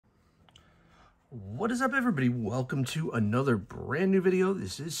What is up, everybody? Welcome to another brand new video.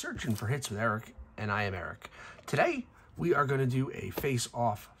 This is Searching for Hits with Eric, and I am Eric. Today, we are going to do a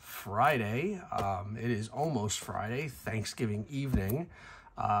Face-Off Friday. It is almost Friday, Thanksgiving evening,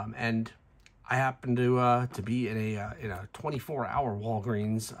 and I happen to be in a 24-hour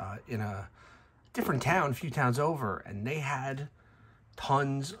Walgreens in a different town, a few towns over, and they had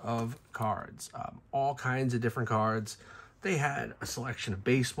tons of cards, all kinds of different cards. They had a selection of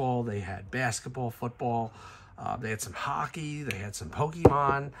baseball, they had basketball, football, they had some hockey, they had some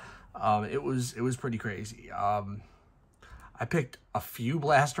Pokemon. It was pretty crazy. I picked a few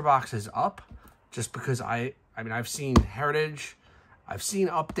blaster boxes up just because I mean, I've seen Heritage, I've seen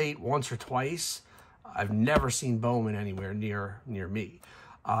Update once or twice. I've never seen Bowman anywhere near me.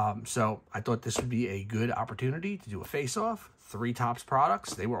 So I thought this would be a good opportunity to do a face-off. 3 Topps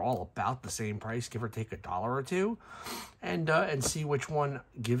products. They were all about the same price, give or take $1 or $2, and see which one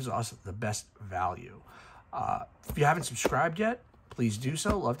gives us the best value. If you haven't subscribed yet, please do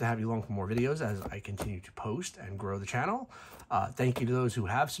so. Love to have you along for more videos as I continue to post and grow the channel. Thank you to those who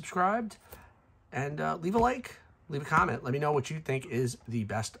have subscribed, and leave a like, leave a comment. Let me know what you think is the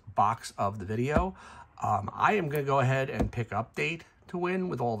best box of the video. I am going to go ahead and pick Update to win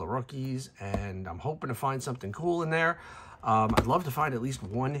with all the rookies, and I'm hoping to find something cool in there. I'd love to find at least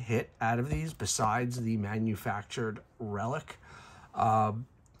one hit out of these besides the manufactured relic.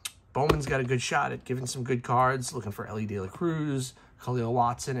 Bowman's got a good shot at giving some good cards, looking for Ellie De La Cruz, Khalil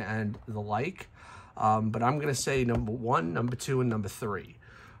Watson, and the like. But I'm going to say number 1, number 2, and number 3.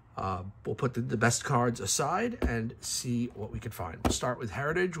 We'll put the best cards aside and see what we can find. We'll start with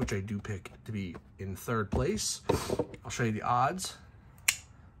Heritage, which I do pick to be in 3rd place. I'll show you the odds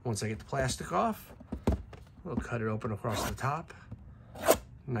once I get the plastic off. We'll cut it open across the top.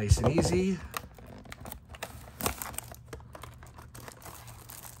 Nice and easy.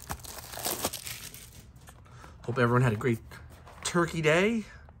 Hope everyone had a great turkey day.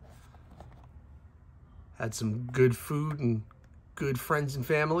 Had some good food and good friends and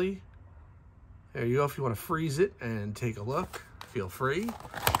family. There you go. If you want to freeze it and take a look, feel free.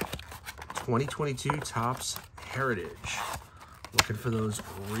 2022 Topps Heritage. Looking for those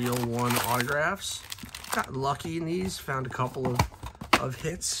real one autographs. Got lucky in these, found a couple of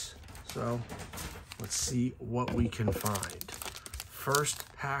hits. So let's see what we can find. First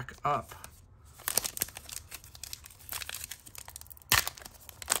pack up.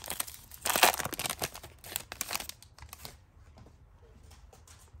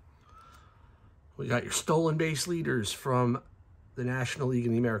 We got your stolen base leaders from the National League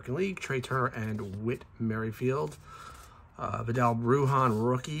and the American League, Trey Turner and Whit Merrifield. Vidal Brujan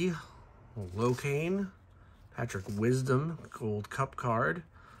rookie, Locane, Patrick Wisdom Gold Cup card,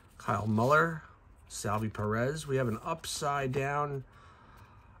 Kyle Muller, Salvi Perez. We have an upside down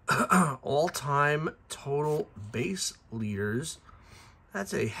all-time total base leaders.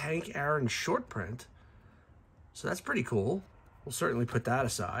 That's a Hank Aaron short print, so that's pretty cool. We'll certainly put that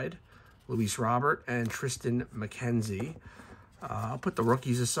aside. Luis Robert and Tristan McKenzie. I'll put the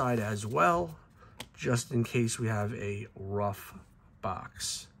rookies aside as well, just in case we have a rough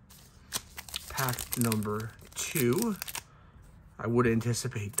box. Pack number 2. I would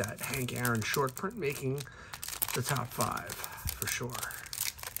anticipate that Hank Aaron short print making the top 5 for sure.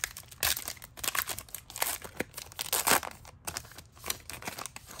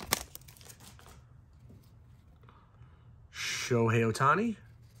 Shohei Ohtani,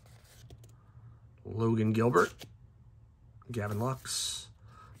 Logan Gilbert, Gavin Lux,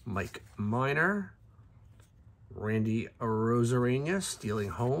 Mike Minor, Randy Arozarena stealing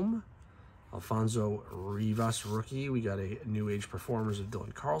home, Alfonso Rivas rookie. We got a new age performers of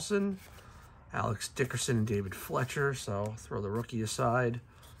Dylan Carlson, Alex Dickerson and David Fletcher. So throw the rookie aside.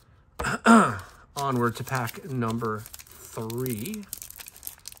 Onward to pack number 3.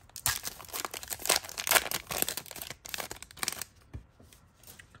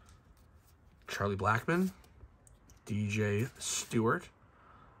 Charlie Blackmon, DJ Stewart,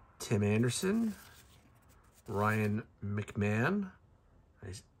 Tim Anderson, Ryan McMahon.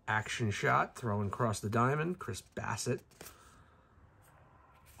 Nice action shot, throwing across the diamond. Chris Bassett,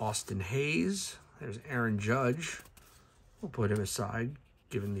 Austin Hayes. There's Aaron Judge. We'll put him aside,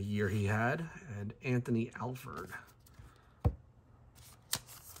 given the year he had. And Anthony Alford.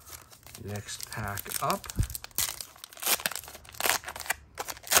 Next pack up.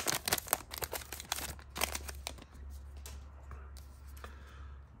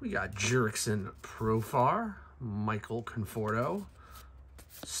 We got Jurickson Profar, Michael Conforto,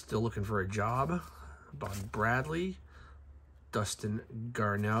 still looking for a job, Bob Bradley, Dustin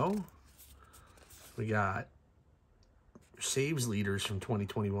Garneau. We got saves leaders from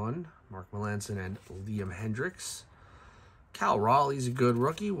 2021, Mark Melanson and Liam Hendricks. Cal Raleigh's a good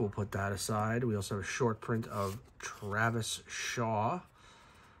rookie. We'll put that aside. We also have a short print of Travis Shaw.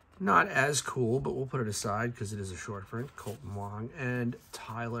 Not as cool, but we'll put it aside because it is a short print. Colton Wong and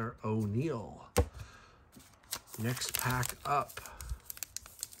Tyler O'Neill. Next pack up.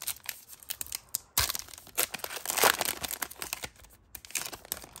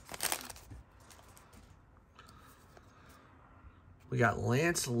 We got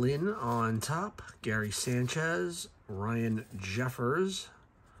Lance Lynn on top, Gary Sanchez, Ryan Jeffers.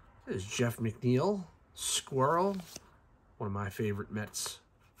 There's Jeff McNeil, Squirrel, one of my favorite Mets,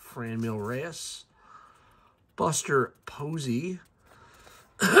 Franmil Reyes, Buster Posey,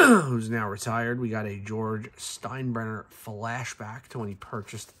 who's now retired. We got a George Steinbrenner flashback to when he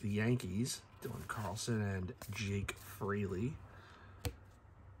purchased the Yankees, Dylan Carlson and Jake Fraley.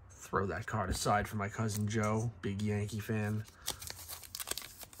 Throw that card aside for my cousin Joe, big Yankee fan.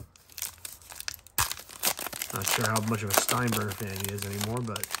 Not sure how much of a Steinbrenner fan he is anymore,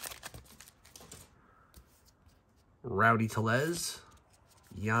 but Rowdy Tellez,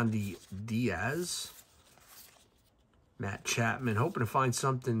 Yandy Diaz, Matt Chapman. Hoping to find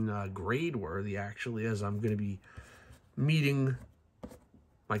something grade-worthy, actually, as I'm going to be meeting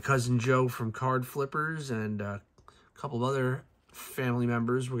my cousin Joe from Card Flippers and a couple of other family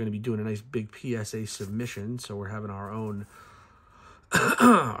members. We're going to be doing a nice big PSA submission, so we're having our own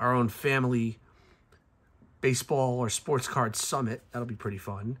our own family baseball or sports card summit. That'll be pretty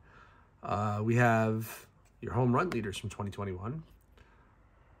fun. We have your home run leaders from 2021.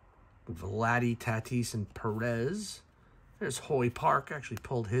 Vladdy, Tatis, and Perez. There's Hoy Park. Actually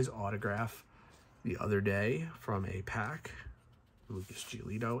pulled his autograph the other day from a pack. Lucas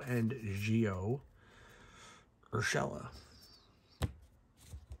Giolito and Gio Urshela.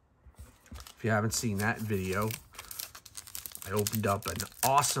 If you haven't seen that video, I opened up an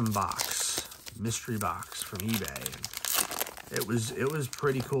awesome box, mystery box from eBay, and it was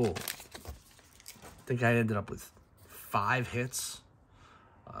pretty cool. I think I ended up with 5 hits.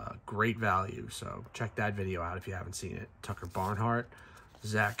 Great value, so check that video out if you haven't seen it. Tucker Barnhart,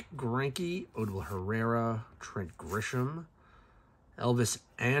 Zach Greinke, Odell Herrera, Trent Grisham, Elvis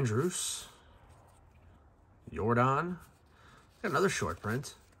Andrus, Jordan. Got another short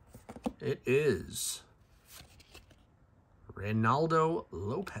print. It is Reynaldo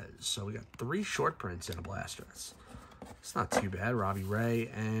Lopez. So we got 3 short prints in a blaster. It's not too bad. Robbie Ray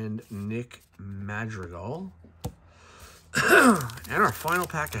and Nick Madrigal. And our final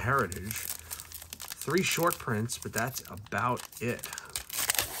pack of Heritage. 3 short prints, but that's about it.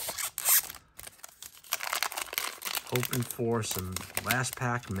 Hoping for some last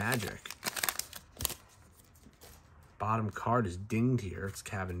pack magic. Bottom card is dinged here. It's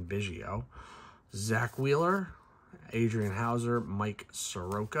Kevin Biggio. Zach Wheeler, Adrian Hauser, Mike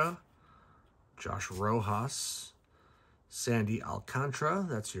Soroka, Josh Rojas, Sandy Alcantara.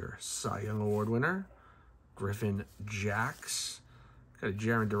 That's your Cy Young Award winner. Griffin Jacks. Got a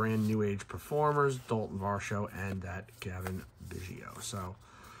Jaron Duran New Age Performers, Dalton Varsho, and that Kevin Biggio. So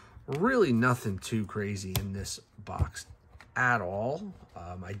really nothing too crazy in this box at all.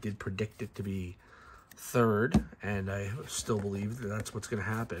 I did predict it to be 3rd, and I still believe that that's what's going to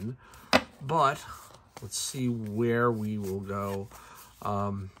happen. But let's see where we will go.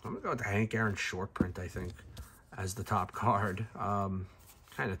 I'm going to go with the Hank Aaron short print, I think, as the top card. Kind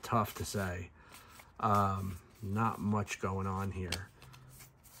of tough to say. Not much going on here.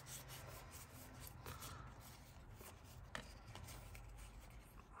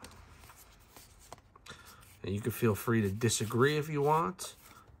 And you can feel free to disagree if you want,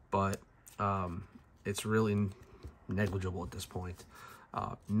 but it's really negligible at this point.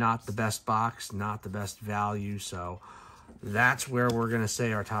 Not the best box, not the best value, so that's where we're going to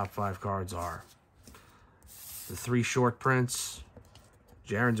say our top 5 cards are. The 3 short prints,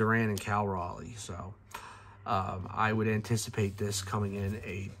 Jaron Duran and Cal Raleigh. So I would anticipate this coming in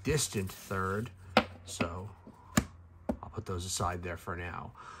a distant 3rd, so I'll put those aside there for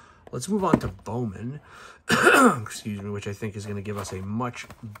now. Let's move on to Bowman, excuse me, which I think is going to give us a much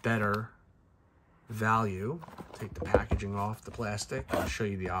better value. Take the packaging off the plastic. I'll show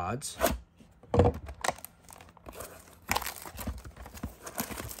you the odds.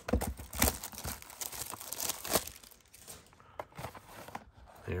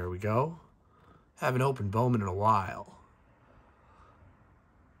 There we go. Haven't opened Bowman in a while.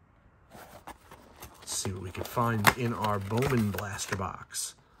 Let's see what we can find in our Bowman blaster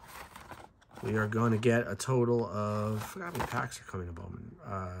box. We are going to get a total of, I forgot how many packs are coming to Bowman.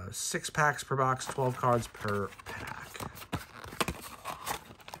 6 packs per box, 12 cards per pack.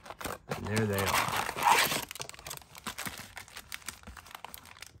 And there they are.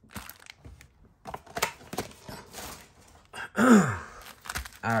 All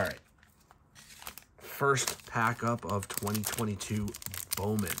right. First pack up of 2022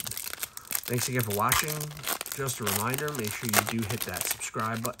 Bowman. Thanks again for watching. Just a reminder, make sure you do hit that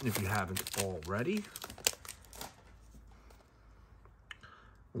subscribe button if you haven't already.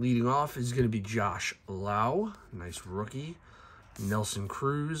 Leading off is going to be Josh Lau, nice rookie. Nelson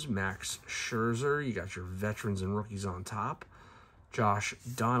Cruz, Max Scherzer. You got your veterans and rookies on top. Josh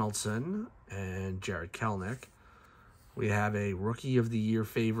Donaldson and Jared Kelenic. We have a Rookie of the Year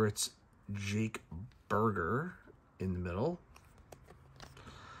favorites, Jake Berger, in the middle.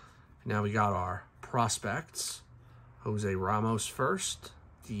 Now we got our prospects. Jose Ramos first,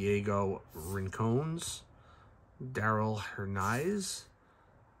 Diego Rincones, Darryl Hernandez,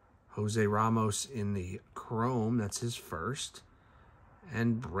 Jose Ramos in the chrome, that's his first,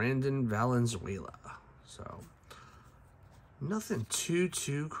 and Brandon Valenzuela. So, nothing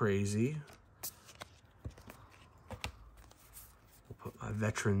too crazy. We'll put my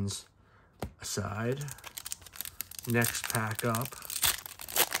veterans aside. Next pack up.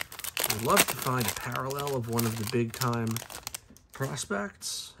 I'd love to find a parallel of one of the big-time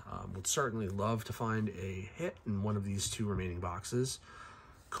prospects. Would certainly love to find a hit in one of these two remaining boxes.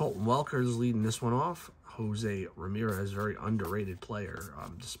 Colton Welker's leading this one off. Jose Ramirez, very underrated player,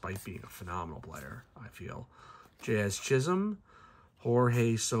 despite being a phenomenal player, I feel. J.S. Chisholm,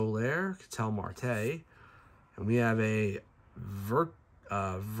 Jorge Soler, Ketel Marte, and we have a Virtue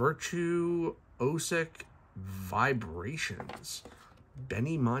Osic Vibrations.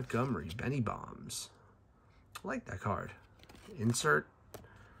 Benny Montgomery, Benny Bombs. I like that card. Insert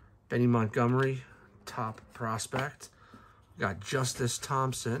Benny Montgomery, top prospect. We got Justice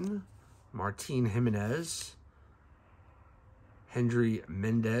Thompson, Martin Jimenez, Hendry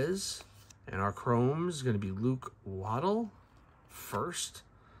Mendez, and our chrome is going to be Luke Waddle, first,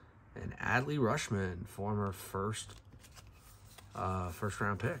 and Adley Rushman, former first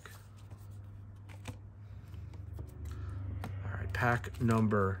round pick. Pack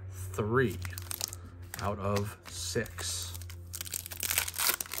number 3 out of 6.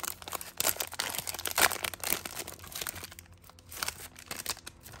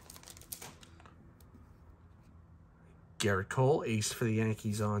 Garrett Cole, ace for the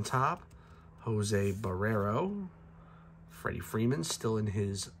Yankees on top. Jose Barrero. Freddie Freeman still in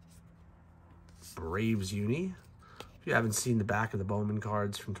his Braves uni. If you haven't seen the back of the Bowman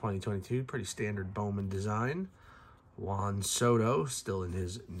cards from 2022, pretty standard Bowman design. Juan Soto, still in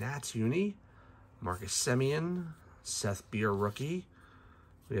his Nats uni. Marcus Semien, Seth Beer rookie.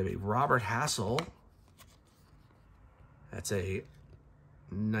 We have a Robert Hassel. That's a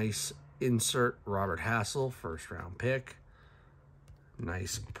nice insert Robert Hassel, first round pick.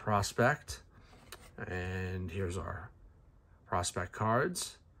 Nice prospect. And here's our prospect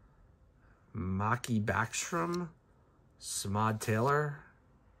cards. Maki Backstrom, Samad Taylor,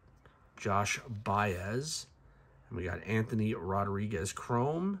 Josh Baez. And we got Anthony Rodriguez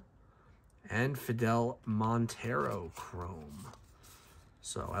chrome and Fidel Montero chrome.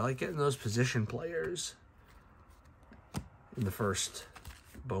 So I like getting those position players in the first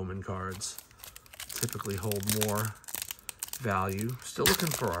Bowman cards. Typically hold more value. Still looking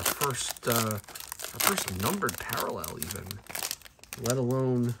for our first numbered parallel even, let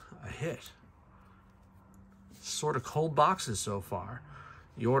alone a hit. Sort of cold boxes so far.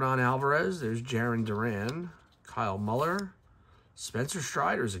 Yordan Alvarez, there's Jarren Duran. Kyle Muller, Spencer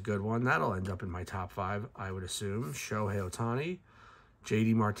Strider's a good one. That'll end up in my top 5, I would assume. Shohei Ohtani,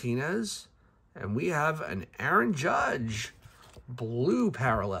 JD Martinez, and we have an Aaron Judge blue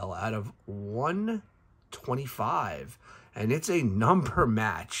parallel out of 125. And it's a number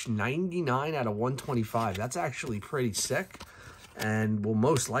match, 99 out of 125. That's actually pretty sick and will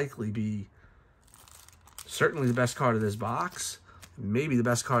most likely be certainly the best card of this box, maybe the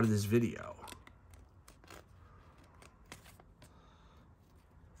best card of this video.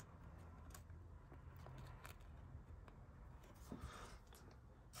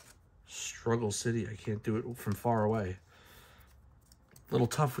 Struggle City, I can't do it from far away. A little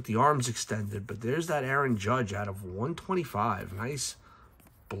tough with the arms extended, but there's that Aaron Judge out of 125. Nice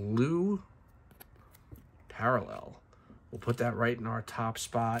blue parallel. We'll put that right in our top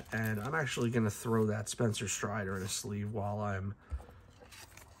spot, and I'm actually going to throw that Spencer Strider in a sleeve while I'm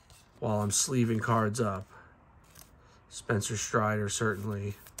sleeving cards up. Spencer Strider,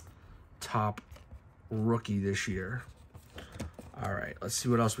 certainly top rookie this year. All right, let's see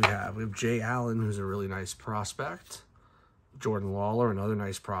what else we have. We have Jay Allen, who's a really nice prospect. Jordan Lawler, another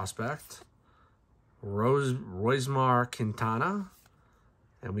nice prospect. Roismar Quintana.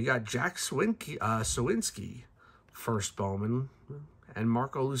 And we got Jack Sawinski, first Bowman, and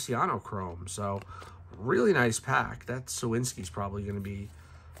Marco Luciano chrome. So Really nice pack. That Sawinski's probably going to be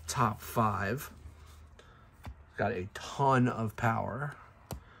top 5. Got a ton of power.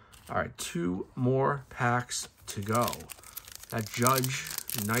 All right, 2 more packs to go. That Judge,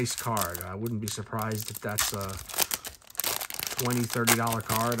 nice card. I wouldn't be surprised if that's a $20, $30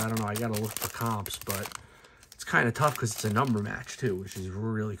 card. I don't know. I got to look for comps, but it's kind of tough because it's a number match too, which is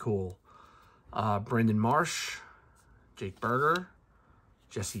really cool. Brendan Marsh, Jake Berger,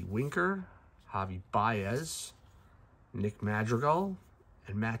 Jesse Winker, Javi Baez, Nick Madrigal,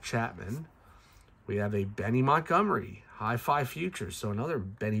 and Matt Chapman. We have a Benny Montgomery, High Five Futures, so another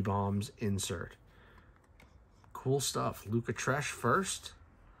Benny Bombs insert. Cool stuff. Luca Tresh first,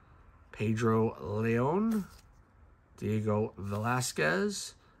 Pedro Leon, Diego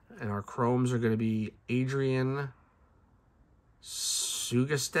Velasquez, and our chromes are going to be Adrian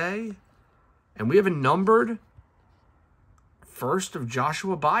Sugaste. And we have a numbered first of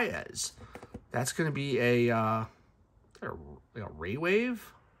Joshua Baez. That's going to be a Ray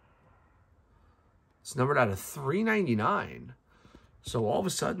Wave. It's numbered out of 399. So all of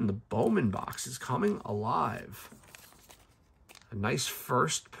a sudden, the Bowman box is coming alive. A nice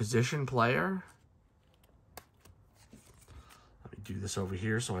first position player. Let me do this over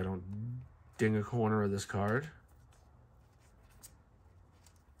here so I don't ding a corner of this card.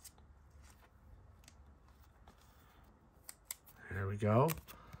 There we go.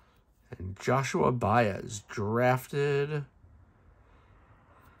 And Joshua Baez, drafted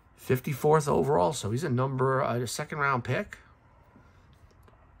 54th overall, so he's a second-round pick.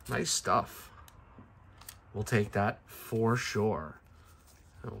 Nice stuff. We'll take that for sure.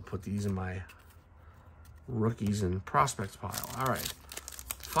 And we'll put these in my rookies and prospects pile. All right.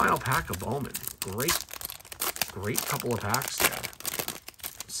 Final pack of Bowman. Great couple of packs there.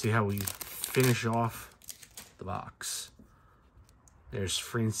 Let's see how we finish off the box. There's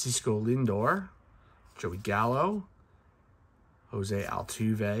Francisco Lindor, Joey Gallo, Jose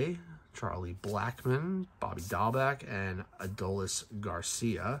Altuve, Charlie Blackmon, Bobby Dahlbeck, and Adolis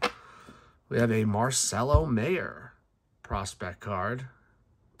Garcia. We have a Marcelo Mayer prospect card,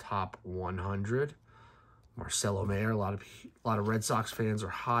 top 100. Marcelo Mayer, a lot of Red Sox fans are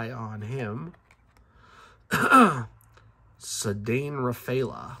high on him. Cedane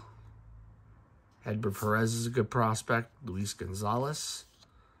Rafaela. Edward Perez is a good prospect. Luis Gonzalez,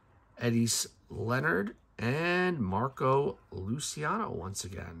 Edis Leonard, and Marco Luciano once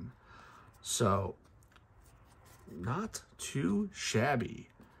again. So, not too shabby.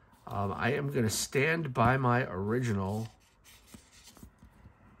 I am going to stand by my original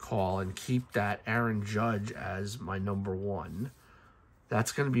call and keep that Aaron Judge as my number 1.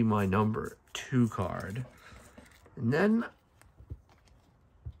 That's going to be my number 2 card. And then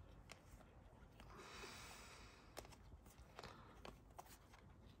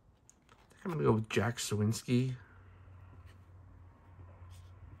I'm going to go with Jack Sawinski.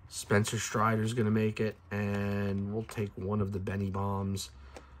 Spencer Strider's going to make it, and we'll take one of the Benny Bombs.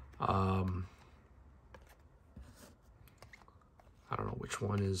 I don't know which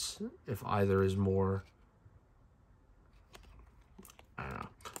one is, if either is more, I don't know,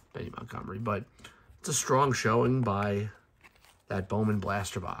 Benny Montgomery, but it's a strong showing by that Bowman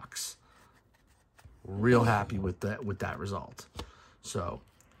blaster box. Real happy with that result. So,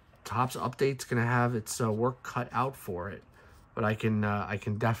 Topps Update's going to have its work cut out for it, but I can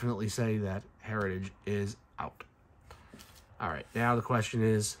definitely say that Heritage is out. All right, now the question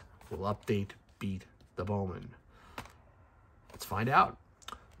is, will Update beat the Bowman? Let's find out.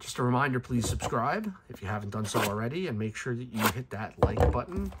 Just a reminder, please subscribe if you haven't done so already, and make sure that you hit that like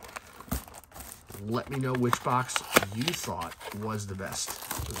button. Let me know which box you thought was the best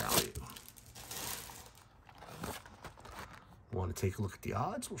value. Want to take a look at the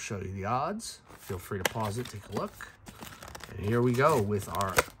odds? We'll show you the odds. Feel free to pause it, take a look. And here we go with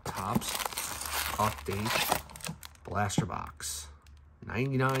our Topps Update blaster box.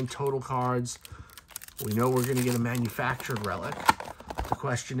 99 total cards. We know we're going to get a manufactured relic. The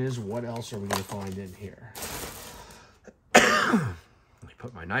question is, what else are we going to find in here? Let me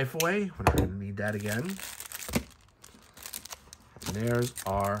put my knife away. We're not going to need that again. And there's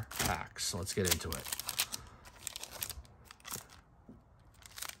our packs. So let's get into it.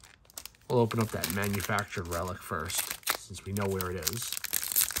 We'll open up that manufactured relic first, since we know where it is.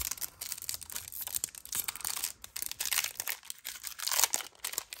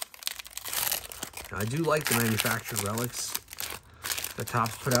 Now, I do like the manufactured relics that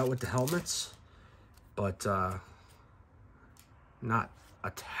Topps put out with the helmets, but not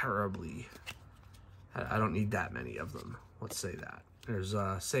a terribly, I don't need that many of them. Let's say that. There's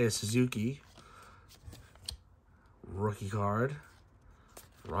Seiya Suzuki, rookie card.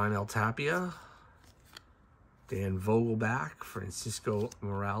 Ryan Tapia, Dan Vogelbach, Francisco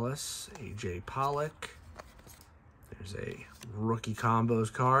Morales, AJ Pollock. There's a rookie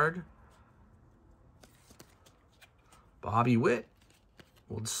combos card. Bobby Witt.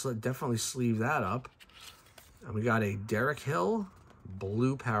 We'll definitely sleeve that up. And we got a Derek Hill,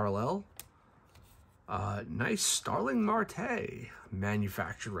 blue parallel. Nice Starling Marte,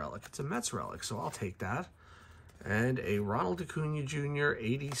 manufactured relic. It's a Mets relic, so I'll take that. And a Ronald Acuna Jr.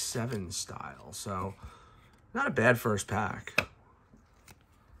 87 style. So, not a bad first pack.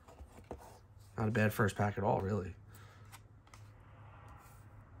 Not a bad first pack at all, really.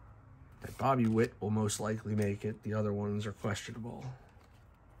 That Bobby Witt will most likely make it. The other ones are questionable.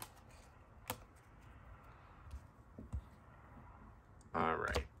 All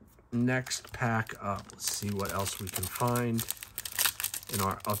right. Next pack up. Let's see what else we can find in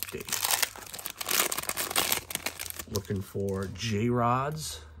our update. Looking for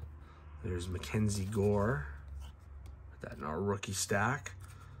J-Rods. There's Mackenzie Gore. Put that in our rookie stack.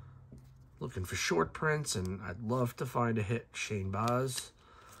 Looking for short prints, and I'd love to find a hit. Shane Baz,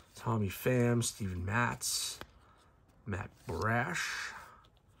 Tommy Pham, Steven Matz, Matt Brash,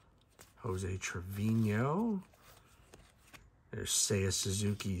 Jose Trevino. There's Seiya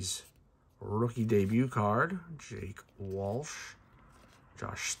Suzuki's rookie debut card, Jake Walsh,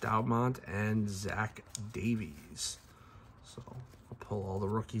 Josh Stoudemont, and Zach Davies. So I'll pull all the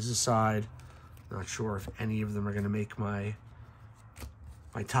rookies aside. Not sure if any of them are going to make my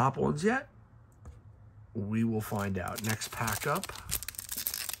top ones yet. We will find out. Next pack up.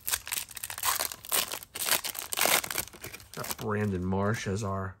 Got Brandon Marsh as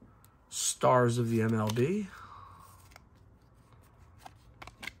our stars of the MLB.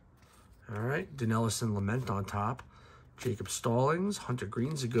 All right, Dinelson Lament on top. Jacob Stallings, Hunter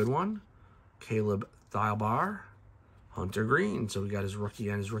Green's a good one. Caleb Thielbar, Hunter Green. So we got his rookie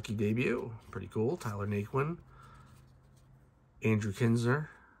and his rookie debut. Pretty cool. Tyler Naquin, Andrew Kinsner,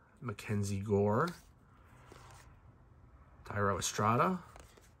 Mackenzie Gore, Tyro Estrada.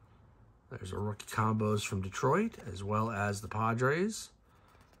 There's a rookie combos from Detroit, as well as the Padres.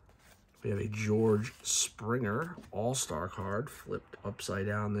 We have a George Springer All-Star card flipped upside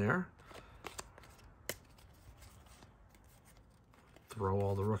down there. Throw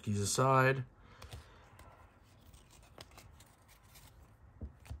all the rookies aside.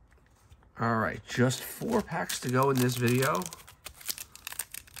 All right, just 4 packs to go in this video.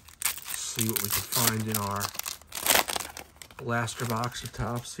 Let's see what we can find in our blaster box of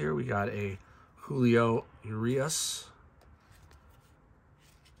tops here. We got a Julio Urias.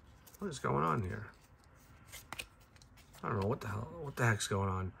 What is going on here? I don't know what the heck's going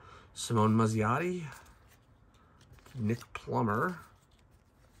on. Simone Mazziotti, Nick Plummer,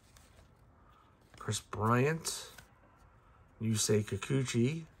 Chris Bryant, Yusei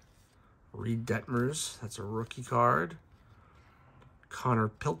Kikuchi, Reed Detmers, that's a rookie card. Connor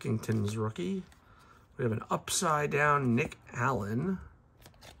Pilkington's rookie. We have an upside down Nick Allen,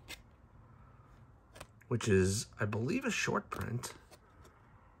 which is, I believe, a short print.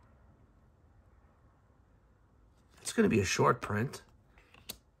 It's going to be a short print.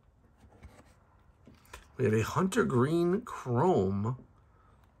 We have a Hunter Green Chrome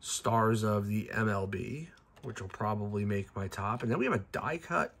Stars of the MLB, which will probably make my top. And then we have a die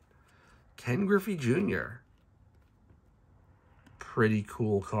cut Ken Griffey Jr. Pretty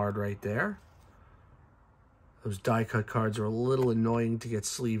cool card right there. Those die cut cards are a little annoying to get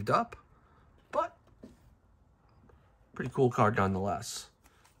sleeved up, but pretty cool card nonetheless.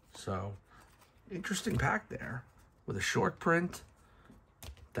 So, interesting pack there with a short print,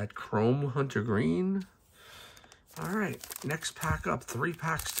 that Chrome Hunter Green. All right, next pack up, 3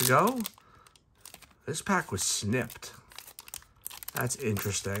 packs to go. This pack was snipped. That's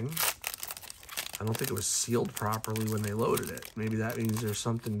interesting. I don't think it was sealed properly when they loaded it. Maybe that means there's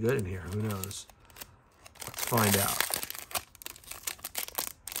something good in here. Who knows? Let's find out.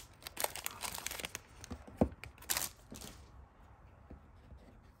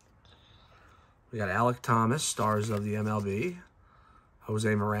 We got Alec Thomas, Stars of the MLB.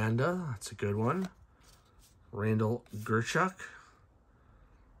 Jose Miranda, that's a good one. Randall Gerchuk.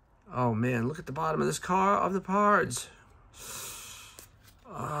 Oh man, look at the bottom of this car of the cards.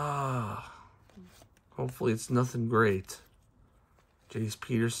 Hopefully it's nothing great. Jace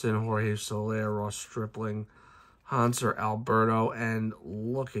Peterson, Jorge Soler, Ross Stripling, Hanser Alberto, and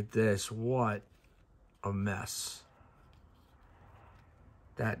look at this. What a mess.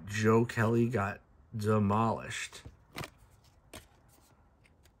 That Joe Kelly got demolished.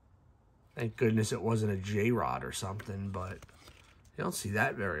 Thank goodness it wasn't a J-Rod or something, but you don't see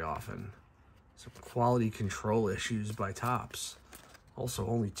that very often. Some quality control issues by Topps. Also,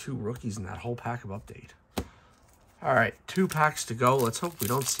 only 2 rookies in that whole pack of update. All right, 2 packs to go. Let's hope we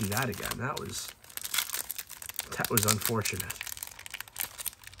don't see that again. That was unfortunate.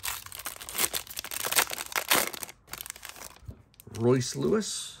 Royce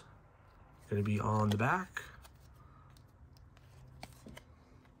Lewis, going to be on the back.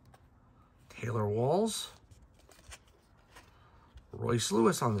 Taylor Walls. Royce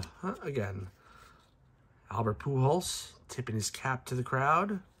Lewis on the, again. Albert Pujols, tipping his cap to the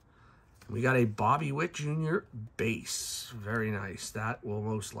crowd. We got a Bobby Witt Jr. base. Very nice. That will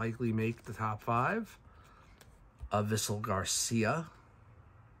most likely make the top 5. Avisel Garcia.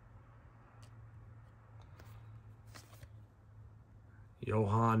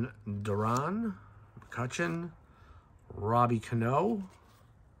 Johan Duran. McCutchen. Robbie Cano.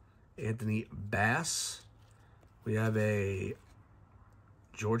 Anthony Bass. We have a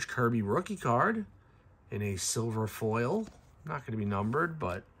George Kirby rookie card in a silver foil. Not going to be numbered,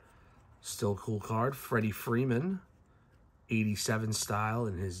 but still a cool card. Freddie Freeman, 87 style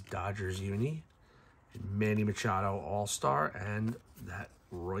in his Dodgers uni. Manny Machado All-Star, and that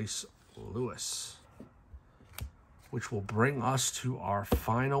Royce Lewis, which will bring us to our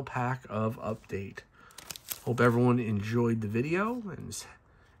final pack of update. Hope everyone enjoyed the video and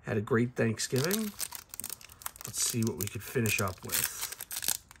had a great Thanksgiving. Let's see what we could finish up with.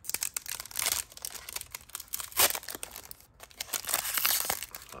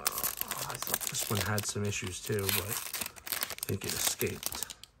 I thought this one had some issues too, but I think it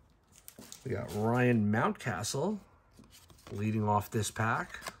escaped. We got Ryan Mountcastle leading off this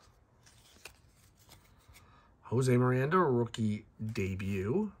pack. Jose Miranda, rookie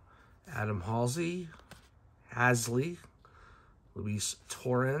debut. Adam Halsey, Hasley, Luis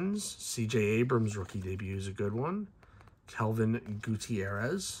Torrens, C.J. Abrams, rookie debut is a good one. Kelvin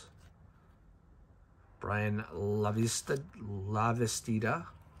Gutierrez. Brian Lavistida.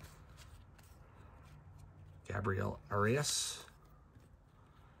 Gabriel Arias.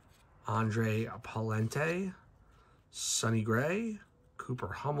 Andre Palente. Sonny Gray.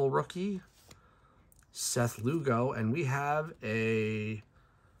 Cooper Hummel, rookie. Seth Lugo. And we have a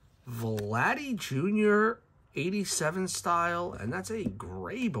Vladdy Jr. 87 style, and that's a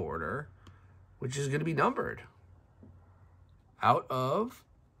gray border, which is going to be numbered out of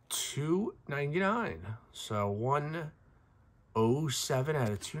 299. So 107 out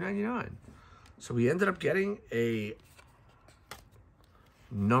of 299. So we ended up getting a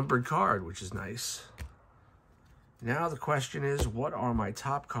numbered card, which is nice. Now the question is, what are my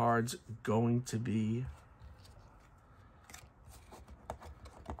top cards going to be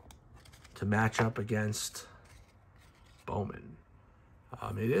to match up against Bowman?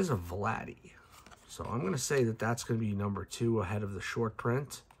 It is a Vladdy. So I'm going to say that that's going to be number 2 ahead of the short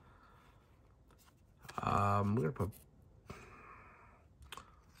print. I'm going to put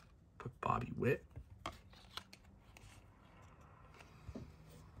Bobby Witt.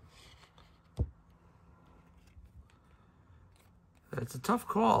 It's a tough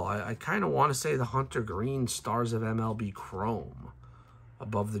call. I kind of want to say the Hunter Green Stars of MLB Chrome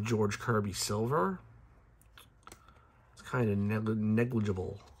above the George Kirby Silver. It's kind of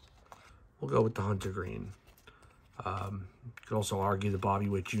negligible. We'll go with the Hunter Green. You could also argue the Bobby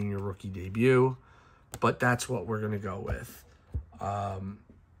Witt Jr. rookie debut, but that's what we're going to go with. The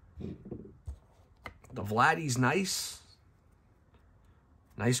Vladdy's nice.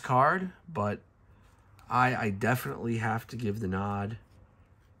 Nice card, but I definitely have to give the nod,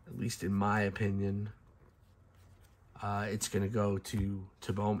 at least in my opinion. It's going to go to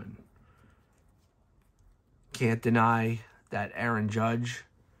Bowman. Can't deny that Aaron Judge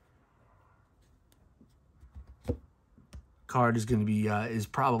card is going to be is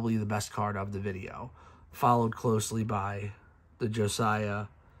probably the best card of the video, followed closely by the Joshua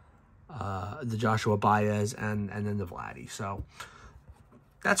Baez, and then the Vladdy. So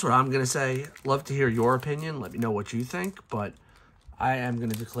that's what I'm going to say. Love to hear your opinion. Let me know what you think, but I am going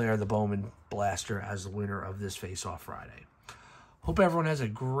to declare the Bowman Blaster as the winner of this Face-Off Friday. Hope everyone has a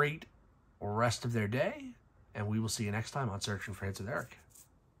great rest of their day, and we will see you next time on Searching for Hits with Eric.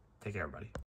 Take care, everybody.